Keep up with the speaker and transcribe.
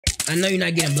I know you're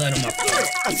not getting blood on my floor.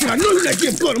 I said, I know you're not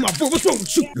getting blood on my floor. What's wrong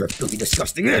with you? You're a filthy,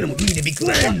 disgusting animal. You need to be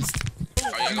cleansed.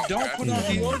 You don't put on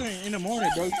deodorant in the morning,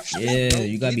 bro. Yeah,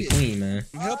 you gotta be clean, man.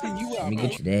 I'm helping you out, bro.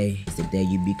 Today is the day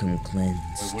you become cleansed.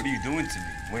 Wait, what are you doing to me?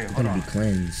 Wait, you're gonna be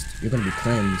cleansed. You're gonna be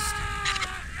cleansed.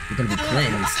 You're gonna be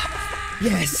cleansed.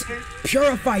 Yes,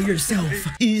 purify yourself.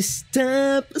 It's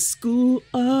time for school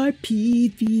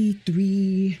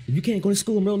RPV3. If you can't go to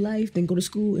school in real life, then go to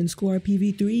school in school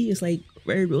RPV3. It's like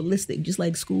very realistic, just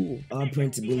like school. Our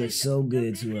principal is so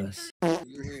good to us.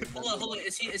 Hold on.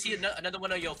 Is he another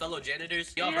one of your fellow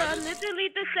janitors? Y'all brothers? Literally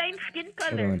the same skin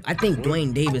color. I think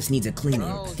Dwayne Davis needs a cleaning.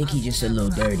 I think he's just a little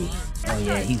dirty. Oh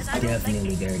yeah, he's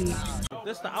definitely dirty.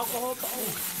 This the alcohol?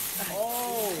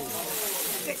 Oh.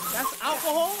 That's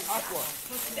alcohol?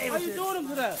 Why you doing him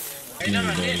to that? No,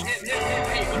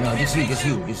 just you.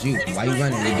 Why you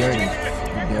running? You're dirty.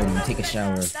 You're dirty. Take a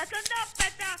shower.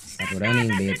 That's what I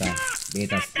mean, beta.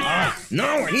 No,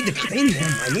 I need to clean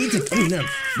them.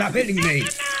 Stop hitting me.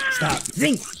 Stop.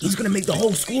 Think he's gonna make the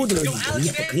whole school dirty. We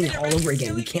have to clean it all over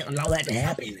again. We can't allow that to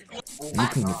happen. Let me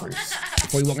clean it first.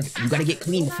 Before you walk in, you gotta get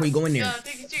clean before you go in there.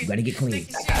 You gotta get clean.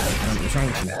 What's wrong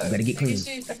with you? You gotta get clean.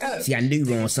 See, I knew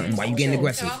you were on something. Why you getting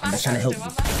aggressive? I'm just trying to help you.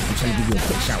 I'm trying to give you a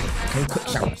quick shower. Okay, quick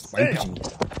shower. Why you pushing me?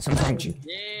 Something's wrong with you.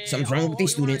 Something's wrong with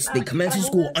these students. They come into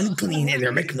school unclean and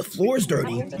they're making the floors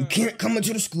dirty. You can't come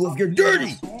into the school if you're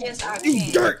dirty.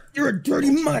 You dirt. You're a dirty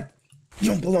mutt.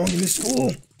 You don't belong in this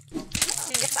school.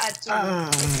 Yes, I do.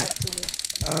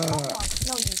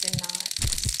 No, you do not.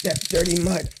 That dirty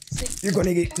mutt. You're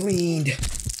gonna get cleaned.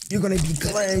 You're gonna be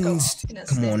cleansed.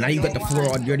 Come on, now you got the floor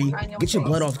all dirty. Get your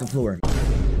blood off the floor.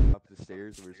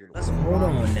 Hold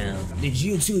on now. Did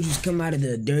you two just come out of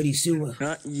the dirty sewer?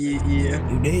 Yeah.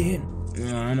 You did? Oh,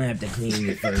 I'm gonna have to clean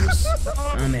you first.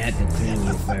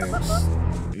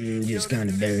 You're just kind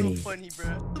of dirty.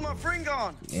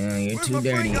 Yeah, you're too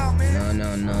dirty. No.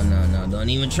 Don't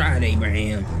even try it,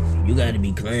 Abraham. You gotta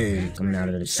be cleansed. Coming out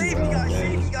of the sewer all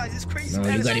dirty. No,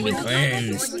 you gotta be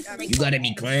cleansed. You gotta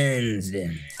be cleansed.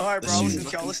 Alright, bro, listen,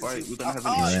 we're gonna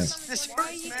have This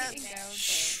hurts, man.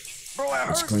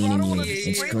 It's cleaning you.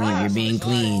 It's clean. You're being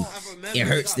clean. It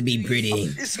hurts to be pretty.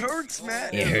 This hurts, man.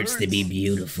 It hurts to be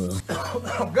beautiful.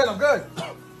 I'm good.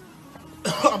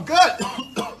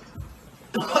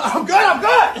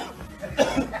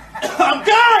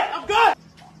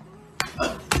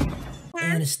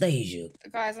 Anastasia.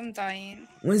 Guys, I'm dying.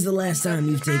 When's the last time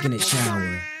you've taken a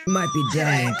shower? You might be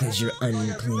dying because you're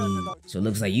unclean. So it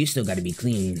looks like you still gotta be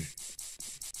clean.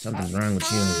 Something's wrong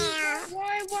with you.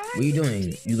 Why? What are you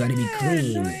doing? You gotta be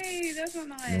clean. No, that's not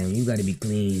nice. No, you gotta be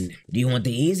clean. Do you want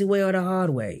the easy way or the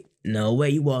hard way? No way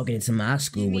you walking into my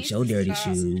school with your dirty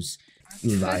shoes.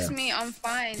 You liar. Trust me, I'm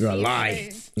fine. You're a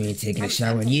liar. You ain't taking a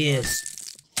shower in years.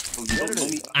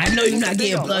 I know you're not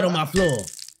getting blood on my floor.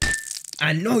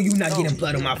 I know you're not getting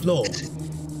blood on my floor.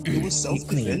 You're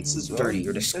clean, dirty,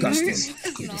 you're disgusting.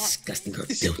 You're disgusting, you're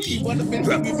filthy. You're a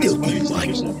filthy mutt.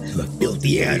 You're a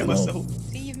filthy animal.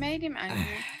 See, you made him angry.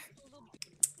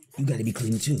 You gotta be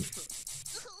clean too.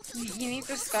 You need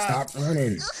to stop. Stop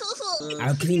running.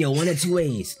 I'll clean you one of two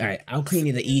ways. Alright, I'll clean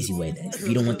you the easy way then. If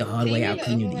you don't want the hard way, I'll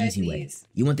clean you the easy way.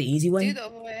 You want the easy way? Do the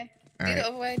other way.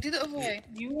 Do the other way.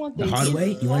 You want the hard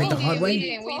way? You want it the hard way? We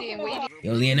didn't.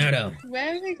 Yo, Leonardo.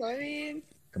 Where are we going?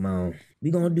 Come on. We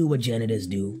gonna do what janitors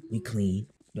do. We clean.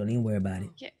 Don't even worry about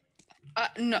it. Yeah.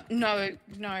 No. Don't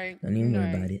even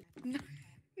worry about it. No.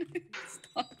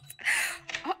 Stop.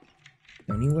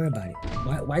 Don't even worry about it.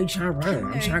 Why you trying to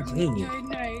run? I'm trying to clean you.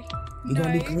 No. You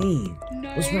gonna be clean.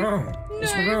 No. What's wrong?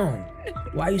 What's wrong?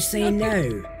 Why you saying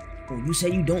no? You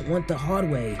say you don't want the hard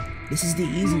way. This is the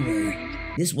easy way.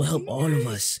 This will help all of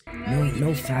us.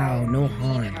 No foul, no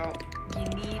harm. You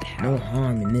need help. No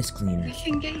harm in this cleaner. We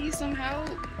can get you some help.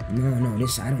 No, I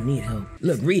don't need help.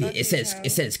 Look, read it. It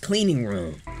says cleaning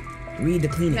room. Read the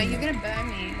cleaning room. No, you're gonna burn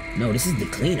me. No, this is the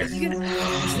cleaner. This is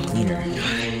the cleaner.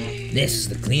 This is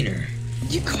the cleaner.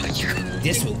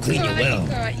 This will clean you well.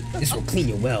 This will clean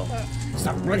you well.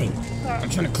 Stop running. I'm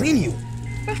trying to clean you.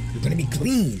 You're gonna be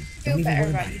clean. Don't even worry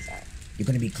about it. You're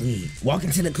gonna be clean. Walk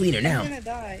into the cleaner now.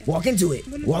 Walk into it.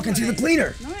 Walk into the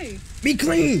cleaner. No. Be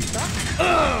clean.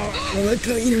 Oh, the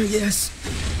cleaner, yes.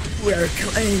 We are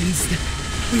cleansed.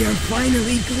 We are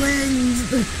finally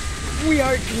cleansed. We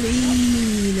are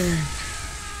clean.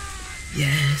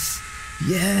 Yes.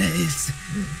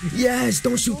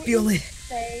 Don't you feel it?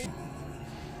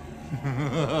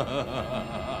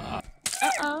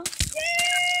 Uh-oh.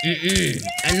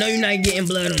 I know you're not getting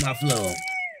blood on my floor.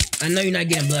 I said, I know you're not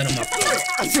getting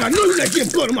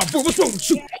blood on my floor. What's wrong with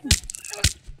you?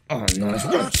 Oh no, there's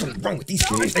something wrong with these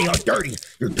kids. They are dirty.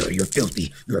 You're dirty, you're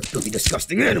filthy. You're a filthy,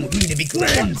 disgusting animal. You need to be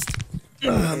cleansed.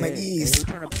 Ah, my knees.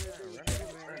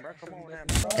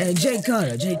 Hey, Jay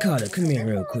Carter, come here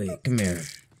real quick. Come here.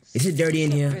 Is it dirty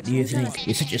in here? Do you think?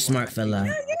 You're such a smart fella.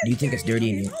 Do you think it's dirty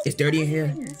in here? It's dirty in here?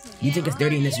 Do you think it's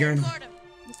dirty in this urinal?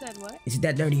 You said what? Is it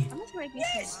that dirty? I'm just making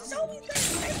sure.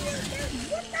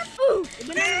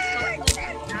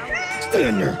 Stay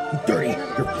in there. You're dirty.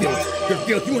 You're filth. You're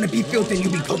filth. You want to be filth and you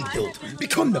become filth.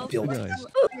 Become the filth.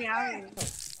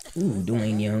 Ooh,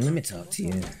 Dwayne Young, let me talk to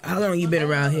you. How long you been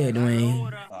around here,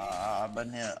 Dwayne? I've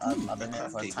been here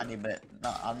for a tiny bit.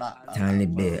 No, I'm not. Tiny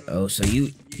bit. Oh, so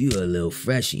you a little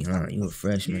freshy, huh? You a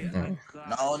freshman, huh?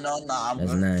 No.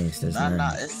 That's nice. That's nice. No,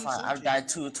 it's fine. I've died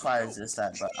twice this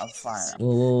time, but I'm fine.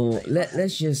 Whoa.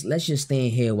 Let's just stay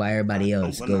in here while everybody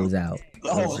else goes out.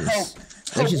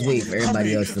 Let's just wait for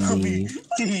everybody else to leave.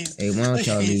 Hey, why don't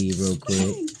y'all leave real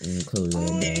quick and close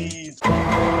that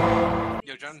door?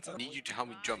 Yo, Jonathan, I need you to help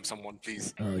me jump someone,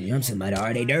 please. Oh, jump somebody.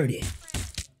 Are they dirty?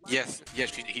 Yes,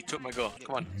 he took my girl.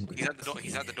 Come on. He's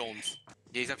at the domes.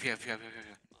 Yeah, he's up here.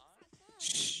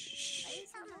 Shh.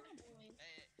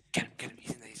 Get him.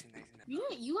 He's in there. You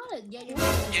gotta get your.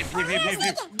 Get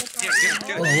him.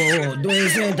 Whoa.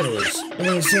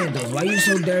 Dwayne Santos, why you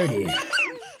so dirty?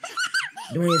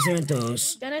 Dwayne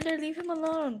Santos. Janitor, leave him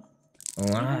alone.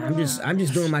 Oh, I'm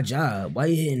just doing my job. Why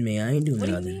you hitting me? I ain't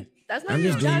doing nothing. That's not I'm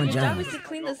your just doing job. my Your job job. is to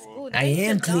clean the school. I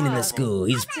am cleaning the school.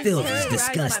 He's Not to filth. He's terrorize my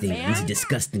disgusting. man. He's a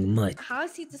disgusting mutt. How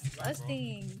is he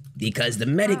disgusting? Because the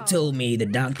medic told me, the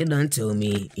doctor done told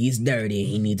me, he's dirty.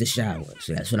 He needs a shower.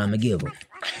 So that's what I'm gonna give him.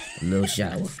 A little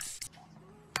shower.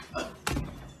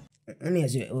 Let me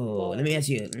ask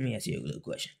you a little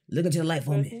question. Look into the light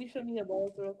for Can me. you show me your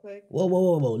balls real quick? Whoa.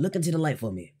 Look into the light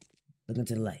for me. Look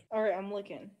into the light. Alright, I'm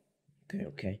looking.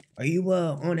 Okay. Are you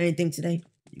on anything today?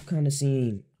 You kind of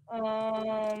seem.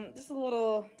 Just a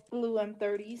little blue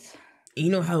M30s.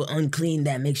 You know how unclean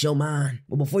that makes your mind?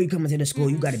 Well, before you come into the school,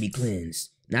 you gotta be cleansed.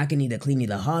 Now I can either clean you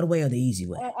the hard way or the easy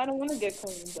way. I don't want to get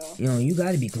cleaned though. You know, you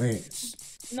gotta be cleansed.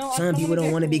 No, Some people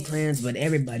don't want to be cleansed. cleansed, but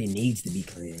everybody needs to be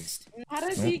cleansed. How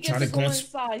does he Don't try get to to go go in-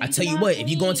 inside? I tell you what, if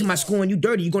you go into my school and you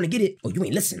dirty, you're gonna get it. Oh, you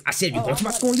ain't listen. I said if you go into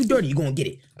my school and you dirty, you're gonna get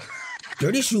it.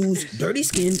 Dirty shoes, dirty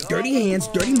skin, dirty hands,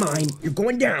 dirty mind. You're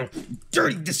going down.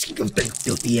 Dirty, disgusting,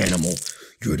 filthy animal.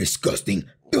 You're a disgusting,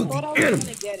 filthy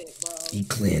animal. Be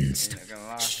cleansed.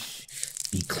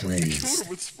 Be cleansed.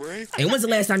 Hey, when's the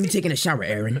last time you taken a shower,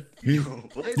 Aaron? You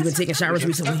been taking showers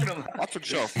recently?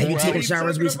 Have you taken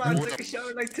showers recently? I took a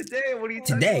shower like today. What are you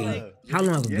talking Today? about? How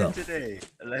long ago? Yeah, today.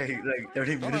 Like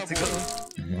 30 minutes ago.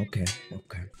 Okay.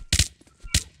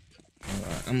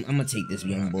 I'm gonna take this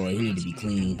young boy. He need to be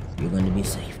clean. You're gonna be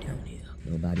safe down here.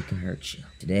 Nobody can hurt you.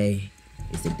 Today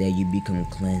is the day you become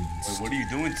cleansed. Wait, what are you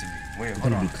doing to me? Wait, You're hold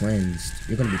gonna on. be cleansed.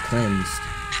 You're gonna be cleansed.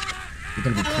 You're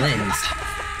gonna be cleansed.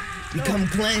 Become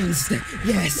cleansed.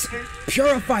 Yes.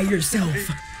 Purify yourself.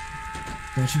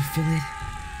 Don't you feel it?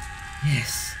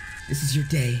 Yes. This is your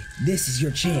day. This is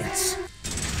your chance.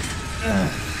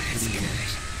 That's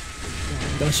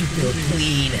good. Don't you feel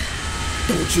clean?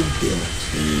 Don't you feel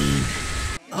clean?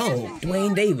 Oh,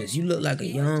 Dwayne Davis, you look like a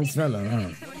young fella, huh?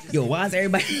 Yo, why is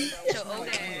everybody...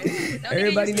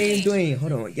 everybody named Dwayne.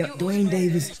 Hold on. Yo, Dwayne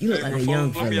Davis, you look like a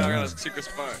young fella, I got huh? a secret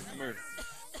spot. Come here.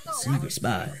 Secret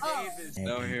spot.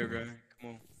 Down here, guy. Come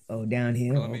on. Oh, down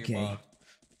here? Let me Okay.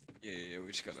 Yeah,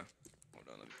 we just gotta. Hold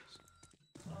on, let me just.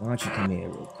 Why don't you come here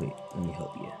real quick? Let me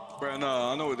help you. Bro,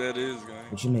 nah, I know what that is, guy.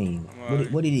 What you mean?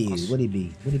 Alright. What it is? What it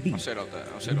be? What it be? I'm straight off that. I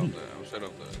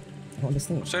don't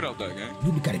understand. I'm straight off that, gang.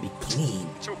 You gotta be clean.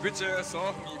 Get your bitch ass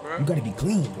off me, bro. You gotta be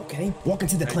clean, okay? Walk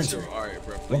into the cleanser. Alright,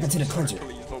 bro. Walk into the cleanser.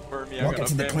 Please don't burn me. Walk I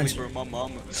got into a the family, cleanser. bro.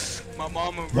 My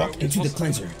mama, bro. Walk into the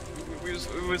cleanser. We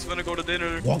was gonna go to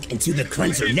dinner. Walk into the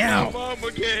cleanser Please, now. Mom,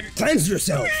 again. Cleanse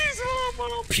yourself. Please,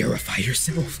 Mom. Purify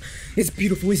yourself. It's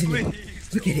beautiful, isn't it?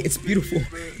 Look at it. It's beautiful.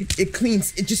 It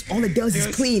cleans. It just all it does is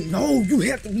clean. No, you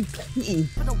have to be clean.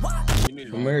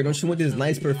 Mary, don't you want this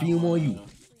nice perfume on you?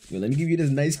 Yo, let me give you this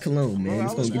nice cologne, man.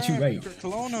 It's gonna get you right.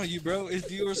 Cologne on you, bro. It's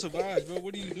Dior Sauvage, bro.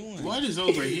 What are you doing? What is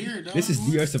over here, dog? This is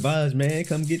Dior Sauvage, man.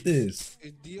 Come get this.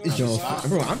 It's Dior This joint, Sauvage.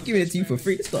 bro. I'm giving it to you for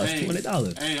free. This costs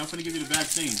 $200. Hey, I'm finna give you the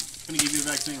vaccine.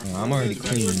 Oh, I'm already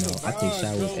clean though. I take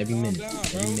showers every minute,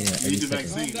 every You second. need the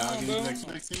vaccine, dog. You need the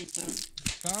vaccine, sir.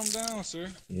 Calm down, sir.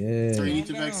 Yeah. Sir, you need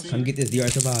the vaccine. Come get this Dior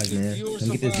Sauvage, man. Come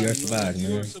get this Dior Sauvage,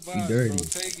 man. You dirty. Bro,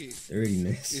 take it.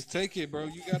 Dirtiness. Just take it, bro.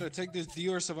 You gotta take this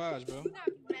Dior Sauvage, bro.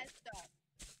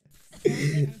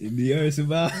 Dior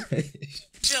Sauvage.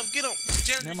 Jim, get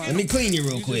him. Let me clean you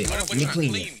real quick. Let me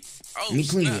clean you. Let me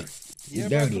clean you. Yeah, You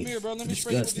bro, dirty. come here, bro. Let me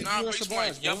spray you with Disgusting. the Nah, bro, Dior you smell like,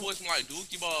 Sauvage, y'all bro. boys smell like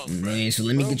dookie balls, bro. Man, so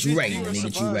let me Bro, get you this right. Dior Let me get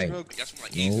you Sauvage, right. bro. Y'all smell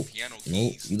like Nope. piano Nope.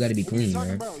 keys. You gotta be What are you clean, talking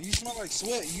man. about? You smell like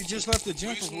sweat. You just left the gym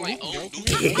You for smell like hooping, old bro.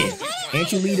 dookie.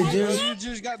 Ain't you lead the Bro, gym? you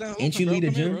just got done Ain't you hooping, lead bro.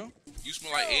 the Come here, gym? bro. You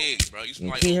smell like eggs, bro. You smell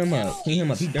like Clean old him balls. up. Clean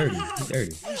him up. He dirty. He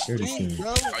dirty. Dirty Stink, skin.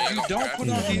 bro. You don't put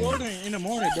on deodorant in the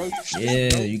morning, bro. You stink, Yeah,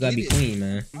 bro. you gotta be Get it. clean,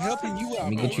 man. I'm helping you Let out,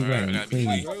 me bro. get you right. Let me Gotta be clean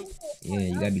clean, you. Bro. Yeah,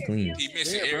 you gotta be clean. He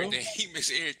missing Yeah, bro. everything. He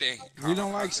missing everything. We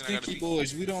don't like I gotta stinky be-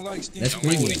 boys. We don't like stinky Let's boys.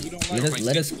 clean We you. don't like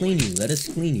Let us clean you. Let us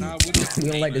clean you. Nah, we don't. We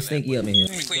don't like the stinky up in here.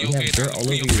 Let me clean You your have face. dirt Let all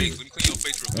me clean over your you. face. Let me clean your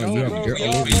face real quick. Oh, No, you have bro, dirt get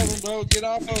all off over of you. them, bro. Get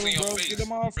off of Clean them, your bro. face. Get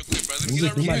them off. Real quick, bro. Let Let me me get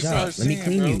just do my Against job. our Let me sin,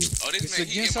 clean bro. you. Oh, this It's man,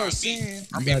 he against hit my our beat. sin.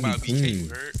 I You made gotta my be beat. Can't clean. you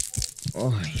hurt?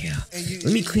 Oh yeah. And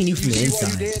Let me clean you from the see why you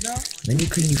inside. dead now? Let me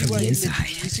clean you See from why the you- inside.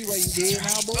 You see why you dead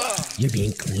now, boy? You're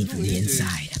being clean from Who the is this?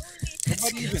 inside. That's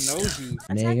Nobody good even knows stuff. you.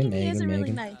 Megan, Attacking me isn't really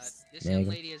Megan. nice.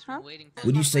 Megan. Huh?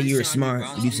 Would you say you're smart?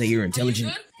 Would you say you're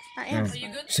intelligent? I am. No.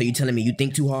 So you telling me you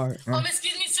think too hard? Huh?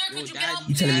 Excuse me, sir. Could you get out?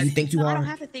 You telling me you think too No, I don't hard?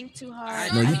 have to think too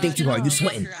hard. No, you think too hard. You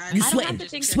sweating. You I don't have sweating. to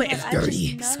think too Sweat hard. is I just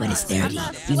dirty. know. Sweat is I'm dirty.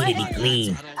 not You need to be sweating.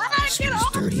 clean. Ah, Sweat get is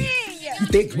off dirty. me! You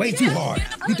think way too hard.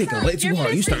 You thinking way too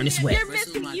hard. You starting to sweat. You're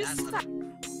missing. You suck.